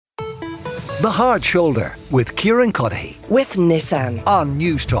The Hard Shoulder with Kieran with Nissan on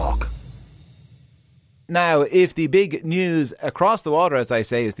News Talk. Now, if the big news across the water, as I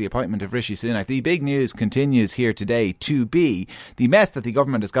say, is the appointment of Rishi Sunak, the big news continues here today to be the mess that the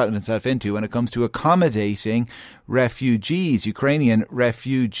government has gotten itself into when it comes to accommodating refugees, Ukrainian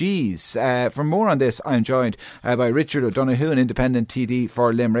refugees. For more on this, I'm joined by Richard O'Donoghue, an independent TD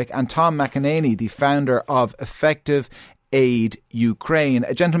for Limerick, and Tom McEneaney, the founder of Effective Aid Ukraine.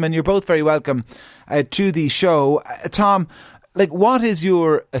 Gentlemen, you're both very welcome to the show. Tom, what is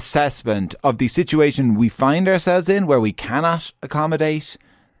your assessment of the situation we find ourselves in where we cannot accommodate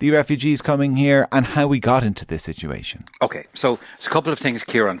the refugees coming here and how we got into this situation? Okay, so there's a couple of things,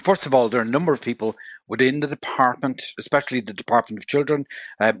 Kieran. First of all, there are a number of people within the department, especially the Department of Children,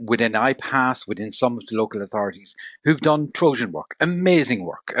 within IPAS, within some of the local authorities, who've done Trojan work, amazing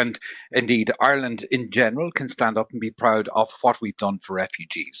work. And indeed, Ireland in general can stand up and be proud of what we've done for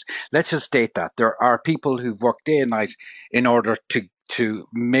refugees. Let's just state that. There are people who've worked day and night in order to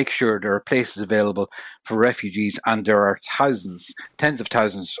make sure there are places available for refugees, and there are thousands, tens of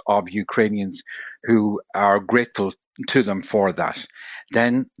thousands of Ukrainians who are grateful to them for that.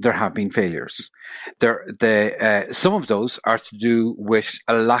 Then there have been failures. Some of those are to do with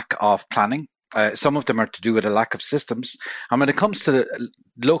a lack of planning. Some of them are to do with a lack of systems. And when it comes to the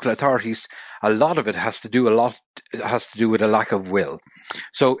local authorities, a lot of it has to do with a lack of will.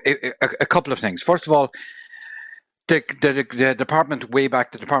 So a couple of things. First of all, the department way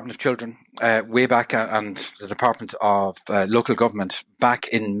back, the Department of Children way back, and the Department of Local Government back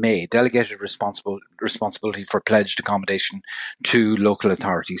in May delegated responsibility for pledged accommodation to local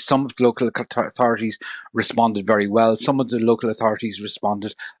authorities. Some of the local authorities responded very well. Some of the local authorities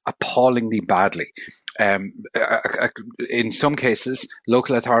responded appallingly badly. In some cases,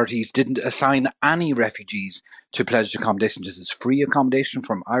 local authorities didn't assign any refugees to pledged accommodation. This is free accommodation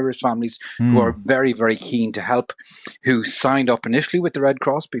from Irish families who are very, very keen to help, who signed up initially with the Red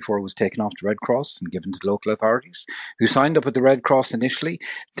Cross before it was taken off the Red Cross and given to the local authorities, who signed up with the Red Cross initially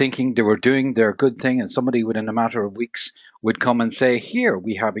thinking they were doing their good thing, and somebody within a matter of weeks would come and say, here,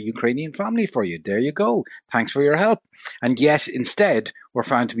 we have a Ukrainian family for you. There you go. Thanks for your help. And yet instead we're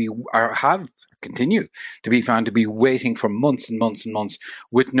found to be, or have continue to be found to be waiting for months and months and months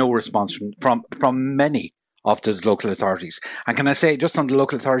with no response from many of the local authorities. And can I say, just on the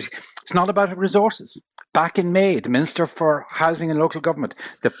local authorities, it's not about resources. Back in May, the Minister for Housing and Local Government,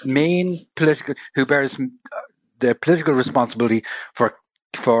 the main who bears the political responsibility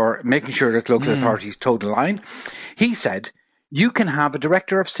for making sure that local authorities toe the line, he said, you can have a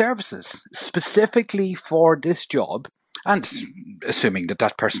director of services specifically for this job, and assuming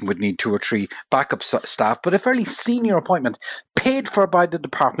that person would need 2 or 3 backup staff, but a fairly senior appointment paid for by the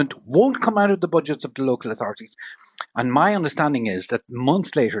department, won't come out of the budgets of the local authorities. And my understanding is that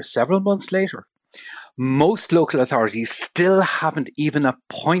several months later, most local authorities still haven't even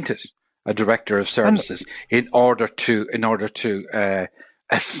appointed a director of services in order to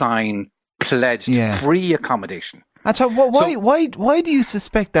assign pledged free accommodation. And so why do you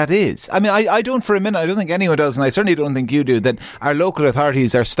suspect that is? I mean, I don't for a minute, I don't think anyone does, and I certainly don't think you do, that our local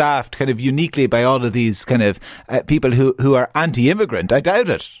authorities are staffed kind of uniquely by all of these kind of people who are anti-immigrant. I doubt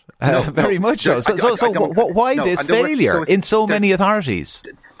it. Very much so. Why this failure in so many authorities?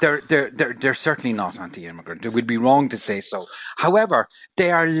 They're certainly not anti-immigrant. It would be wrong to say so. However,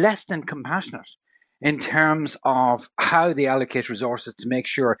 they are less than compassionate in terms of how they allocate resources to make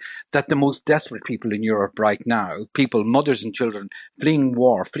sure that the most desperate people in Europe right now, people, mothers and children, fleeing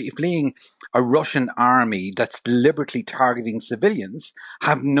war, fleeing a Russian army that's deliberately targeting civilians,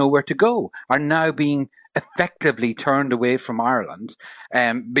 have nowhere to go, are now being effectively turned away from Ireland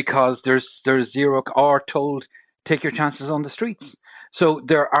because there's zero, or told, take your chances on the streets. So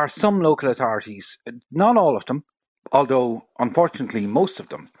there are some local authorities, not all of them, although unfortunately most of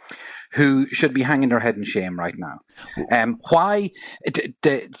them, who should be hanging their head in shame right now. Why?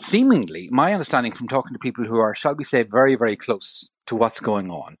 Seemingly, my understanding from talking to people who are, shall we say, very, very close to what's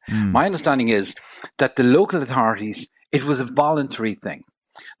going on, my understanding is that the local authorities, it was a voluntary thing.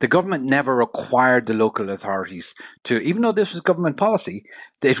 The government never required the local authorities to, even though this was government policy,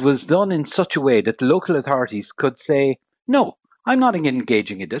 it was done in such a way that the local authorities could say, no, I'm not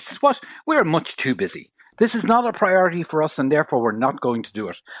engaging in this. We're much too busy. This is not a priority for us, and therefore we're not going to do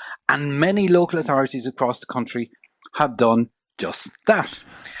it. And many local authorities across the country have done just that.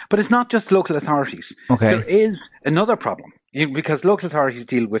 But it's not just local authorities. Okay. There is another problem, because local authorities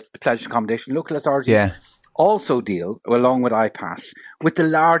deal with pledged accommodation. Local authorities also deal, along with IPAS, with the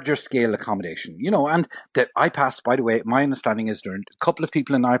larger scale accommodation. And the IPAS, by the way, my understanding is there are a couple of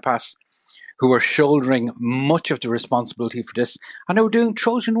people in IPAS who are shouldering much of the responsibility for this and are doing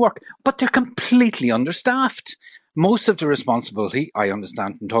Trojan work, but they're completely understaffed. Most of the responsibility, I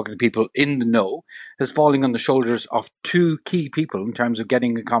understand from talking to people in the know, is falling on the shoulders of two key people in terms of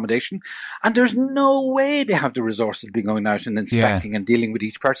getting accommodation. And there's no way they have the resources to be going out and inspecting and dealing with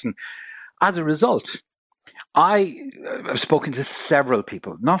each person. As a result, I have spoken to several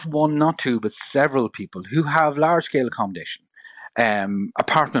people, not one, not two, but several people who have large-scale accommodation,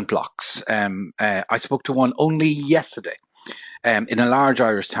 apartment blocks. I spoke to one only yesterday in a large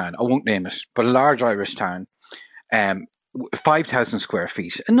Irish town. I won't name it, but a large Irish town. 5,000 square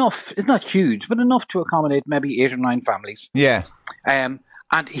feet. Enough. It's not huge, but enough to accommodate maybe 8 or 9 families. Yeah. And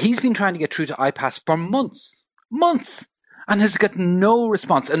he's been trying to get through to iPass for months, and has got no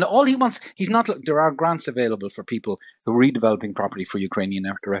response. And all he wants, there are grants available for people who are redeveloping property for Ukrainian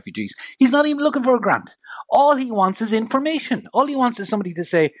refugees. He's not even looking for a grant. All he wants is information. All he wants is somebody to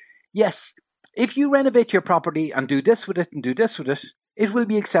say, yes, if you renovate your property and do this with it and do this with it, it will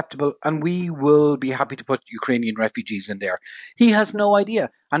be acceptable and we will be happy to put Ukrainian refugees in there. He has no idea.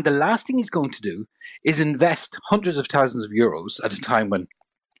 And the last thing he's going to do is invest hundreds of thousands of euros at a time when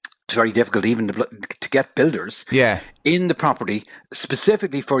it's very difficult even to get builders in the property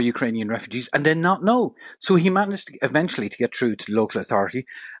specifically for Ukrainian refugees and then not know. So he managed eventually to get through to the local authority,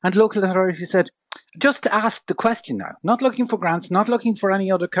 and local authority said, just to ask the question now, not looking for grants, not looking for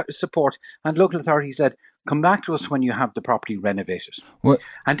any other support. And local authority said, come back to us when you have the property renovated. What?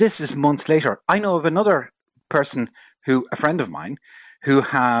 And this is months later. I know of another person a friend of mine, who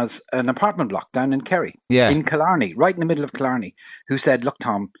has an apartment block down in Kerry, in Killarney, right in the middle of Killarney, who said, look,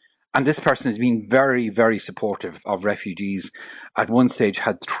 Tom, and this person has been very, very supportive of refugees. At one stage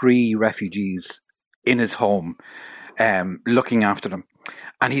had 3 refugees in his home, looking after them.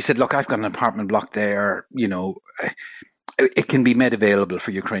 And he said, look, I've got an apartment block there, it can be made available for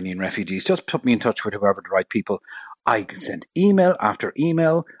Ukrainian refugees. Just put me in touch with whoever the right people. I sent email after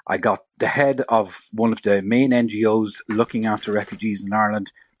email. I got the head of one of the main NGOs looking after refugees in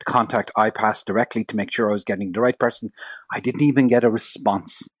Ireland to contact iPass directly to make sure I was getting the right person. I didn't even get a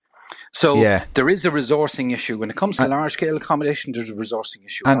response. So there is a resourcing issue. When it comes to large-scale accommodation, there's a resourcing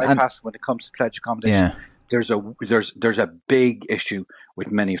issue. iPass, when it comes to pledge accommodation, there's a big issue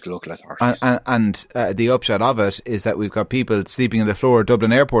with many of the local authorities. And the upshot of it is that we've got people sleeping on the floor at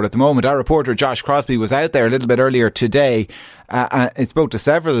Dublin Airport at the moment. Our reporter Josh Crosby was out there a little bit earlier today and spoke to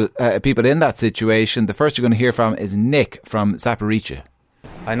several people in that situation. The first you're going to hear from is Nick from Zaporizhzhia.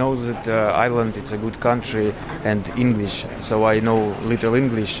 I know that Ireland is a good country and English, so I know little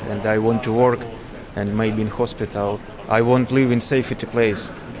English and I want to work and maybe in hospital. I want live in safety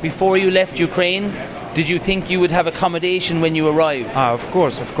place. Before you left Ukraine, did you think you would have accommodation when you arrived? Of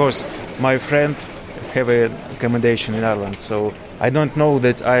course. My friend have an accommodation in Ireland, so I don't know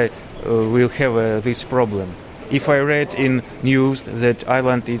that I will have this problem. If I read in news that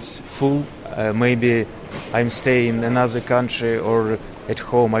Ireland is full, maybe I'm staying in another country or at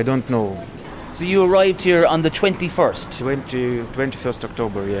home, I don't know. So you arrived here on the 21st? 21st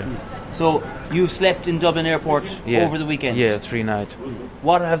October, yeah. So you've slept in Dublin Airport over the weekend? Yeah, 3 nights.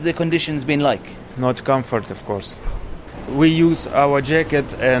 What have the conditions been like? Not comfort, of course. We use our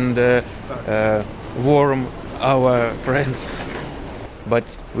jacket and warm our friends, but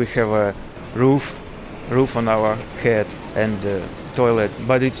we have a roof on our head and toilet,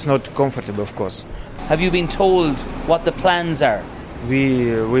 but it's not comfortable, of course. Have you been told what the plans are?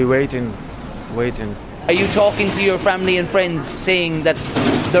 We waiting. Are you talking to your family and friends saying that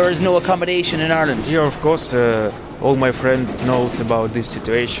there is no accommodation in Ireland? Yeah, of course. All my friends knows about this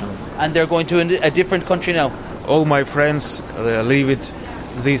situation. And they're going to a different country now? All my friends leave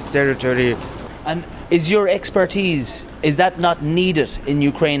this territory. And is your expertise, is that not needed in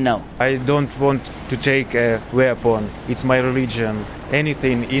Ukraine now? I don't want to take a weapon. It's my religion.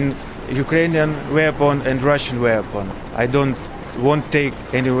 Anything in Ukrainian weapon and Russian weapon. I won't take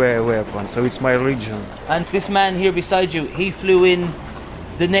anywhere weapon, so it's my religion. And this man here beside you, he flew in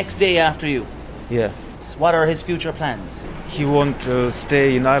the next day after you? Yeah. What are his future plans? He wants to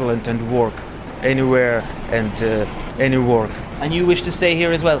stay in Ireland and work anywhere and any work. And you wish to stay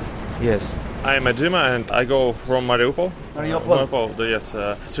here as well? Yes. I'm a Dima and I go from Mariupol. Mariupol, yes.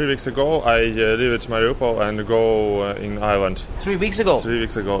 3 weeks ago I leave at Mariupol and go in Ireland. 3 weeks ago? 3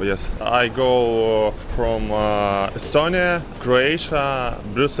 weeks ago, yes. I go from Estonia, Croatia,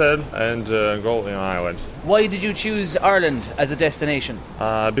 Brussels and go in Ireland. Why did you choose Ireland as a destination?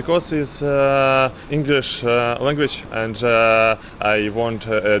 Because it's English language and I want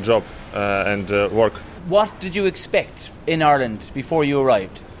a job and work. What did you expect in Ireland before you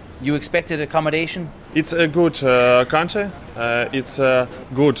arrived? You expected accommodation? It's a good country. It's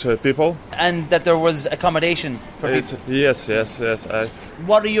good people. And that there was accommodation for people. Yes.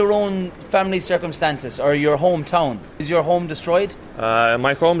 What are your own family circumstances or your hometown? Is your home destroyed?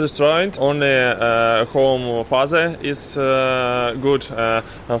 My home destroyed. Only home father is good.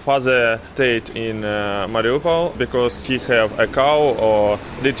 Father stayed in Mariupol because he have a cow or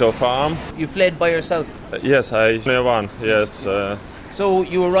little farm. You fled by yourself? Yes, I one. Yes. So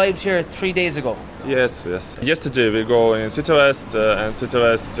you arrived here 3 days ago? Yes. Yesterday we go in City West and City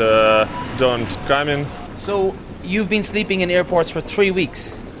West don't come in. So you've been sleeping in airports for 3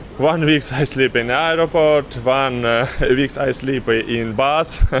 weeks? 1 week I sleep in airport, 1 week I sleep in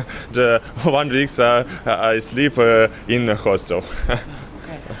bus, 1 week I sleep in a hostel. Okay.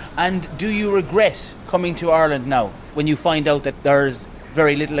 And do you regret coming to Ireland now when you find out that there's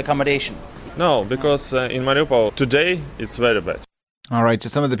very little accommodation? No, because in Mariupol today it's very bad. All right,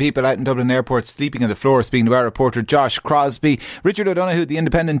 just some of the people out in Dublin Airport sleeping on the floor, speaking to our reporter Josh Crosby. Richard O'Donoghue, the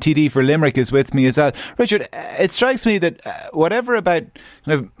independent TD for Limerick, is with me as well. Richard, it strikes me that whatever about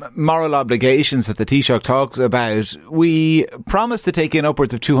kind of moral obligations that the Taoiseach talks about, we promised to take in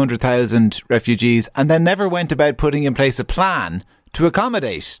upwards of 200,000 refugees and then never went about putting in place a plan to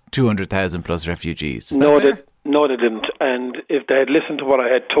accommodate 200,000 plus refugees. No, they didn't. And if they had listened to what I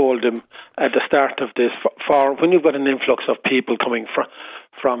had told them at the start of this, for when you've got an influx of people coming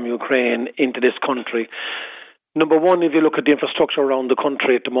from Ukraine into this country, number one, if you look at the infrastructure around the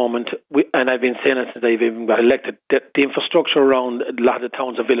country at the moment, and I've been saying it since I've even got elected, the infrastructure around a lot of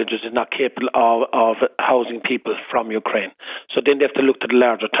towns and villages is not capable of housing people from Ukraine. So then they have to look to the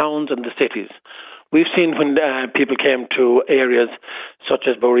larger towns and the cities. We've seen when people came to areas such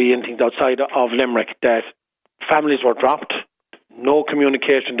as Bury and things outside of Limerick that families were dropped, no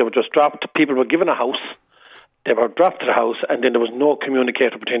communication, they were just dropped. People were given a house, they were dropped to the house, and then there was no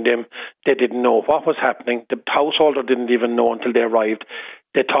communicator between them. They didn't know what was happening. The householder didn't even know until they arrived.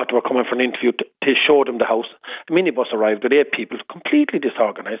 They thought they were coming for an interview to show them the house. A minibus arrived with 8 people, completely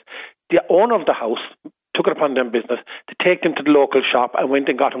disorganised. The owner of the house took it upon them business to take them to the local shop and went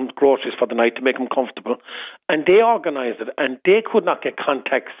and got them groceries for the night to make them comfortable. And they organised it, and they could not get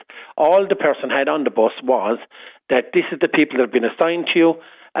contacts. All the person had on the bus was that this is the people that have been assigned to you,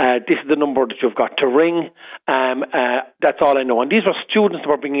 this is the number that you've got to ring, that's all I know. And these were students that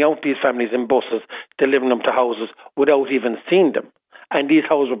were bringing out these families in buses, delivering them to houses without even seeing them. And these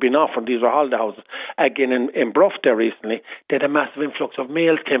houses were being offered. These were holiday houses. Again, in Bruff there recently, they had a massive influx of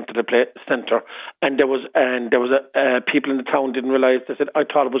males came to the centre, and there was people in the town didn't realise. They said, I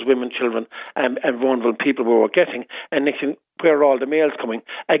thought it was women, children, and vulnerable people we were getting. And next thing, where are all the males coming?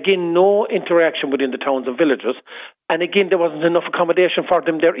 Again, no interaction within the towns and villages. And again, there wasn't enough accommodation for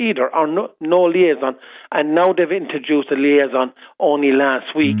them there either, or no liaison. And now they've introduced a liaison only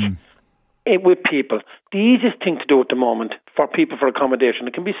last week. With people. The easiest thing to do at the moment for people for accommodation,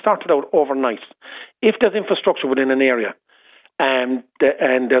 it can be started out overnight. If there's infrastructure within an area and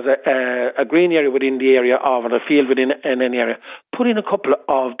there's a green area within the area or a field within an area, put in a couple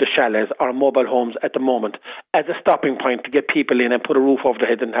of the chalets or mobile homes at the moment as a stopping point to get people in and put a roof over their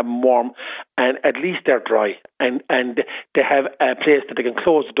head and have them warm, and at least they're dry and they have a place that they can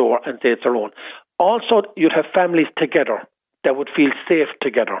close the door and say it's their own. Also, you'd have families together that would feel safe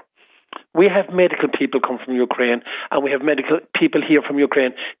together. We have medical people come from Ukraine, and we have medical people here from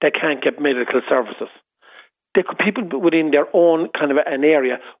Ukraine that can't get medical services. People within their own kind of an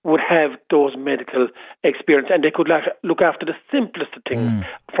area would have those medical experience, and they could look after the simplest of things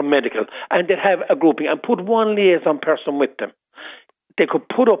from medical, and they'd have a grouping and put one liaison person with them. They could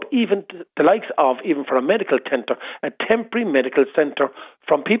put up even the likes of, even for a medical centre, a temporary medical centre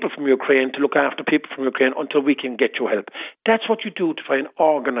from people from Ukraine to look after people from Ukraine until we can get you help. That's what you do to try and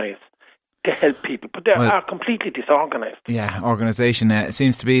organise to help people, but they are completely disorganised. Yeah, organisation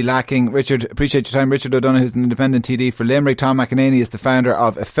seems to be lacking. Richard, appreciate your time. Richard O'Donoghue is an independent TD for Limerick. Tom McEneaney is the founder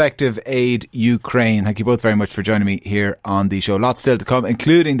of Effective Aid Ukraine. Thank you both very much for joining me here on the show. Lots still to come,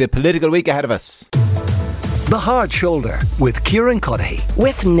 including the political week ahead of us. The Hard Shoulder with Kieran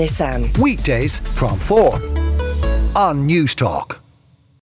with Nissan. Weekdays from 4 on News Talk.